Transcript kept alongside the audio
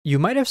You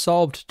might have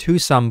solved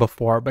 2-sum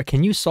before, but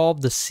can you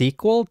solve the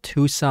sequel,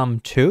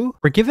 2-sum 2?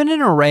 We're given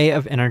an array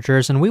of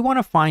integers and we want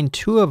to find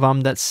two of them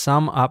that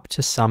sum up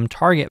to some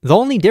target. The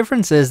only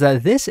difference is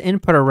that this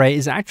input array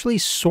is actually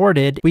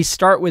sorted. We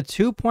start with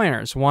 2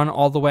 pointers, one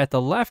all the way at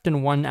the left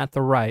and one at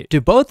the right.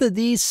 Do both of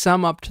these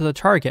sum up to the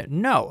target?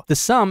 No. The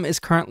sum is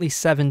currently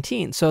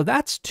 17, so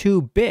that's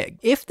too big.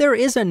 If there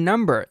is a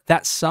number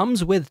that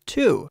sums with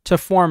 2 to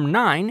form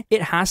 9,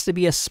 it has to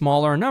be a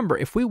smaller number.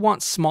 If we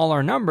want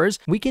smaller numbers,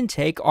 we can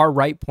take our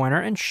right pointer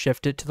and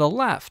shift it to the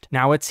left.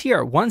 Now it's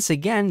here. Once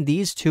again,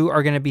 these two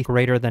are going to be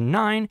greater than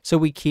 9, so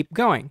we keep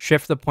going.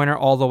 Shift the pointer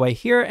all the way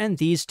here, and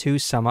these two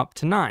sum up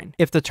to 9.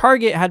 If the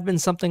target had been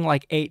something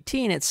like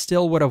 18, it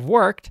still would have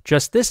worked.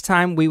 Just this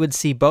time, we would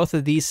see both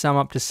of these sum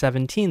up to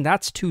 17.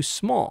 That's too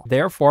small.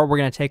 Therefore, we're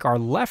going to take our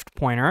left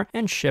pointer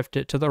and shift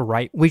it to the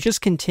right. We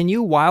just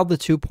continue while the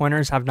 2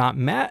 pointers have not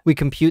met. We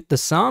compute the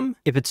sum.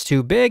 If it's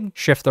too big,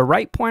 shift the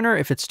right pointer.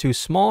 If it's too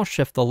small,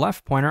 shift the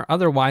left pointer.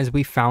 Otherwise,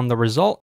 we found the result.